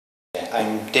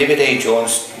I'm David A.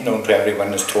 Jones, known to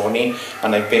everyone as Tony,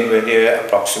 and I've been with you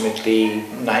approximately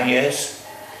 9 years.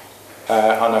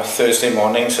 On a Thursday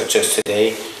morning, such as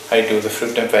today, I do the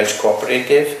Fruit and Veg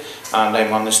Cooperative, and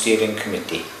I'm on the steering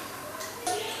committee.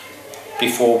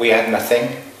 Before we had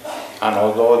nothing, and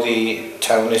although the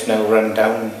town is now run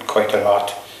down quite a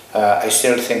lot, I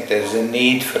still think there's a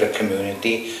need for a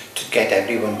community to get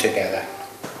everyone together.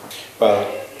 Well,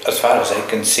 as far as I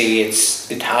can see,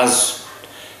 it has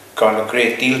gone a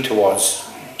great deal towards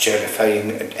justifying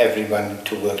everyone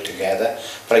to work together,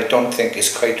 but I don't think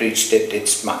it's quite reached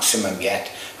its maximum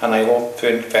yet, and I hope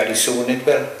very soon it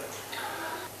will.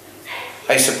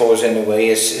 I suppose in a way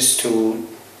is to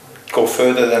go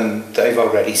further than I've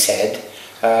already said,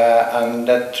 and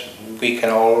that we can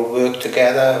all work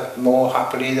together more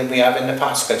happily than we have in the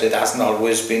past, because it hasn't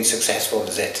always been successful,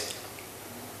 has it?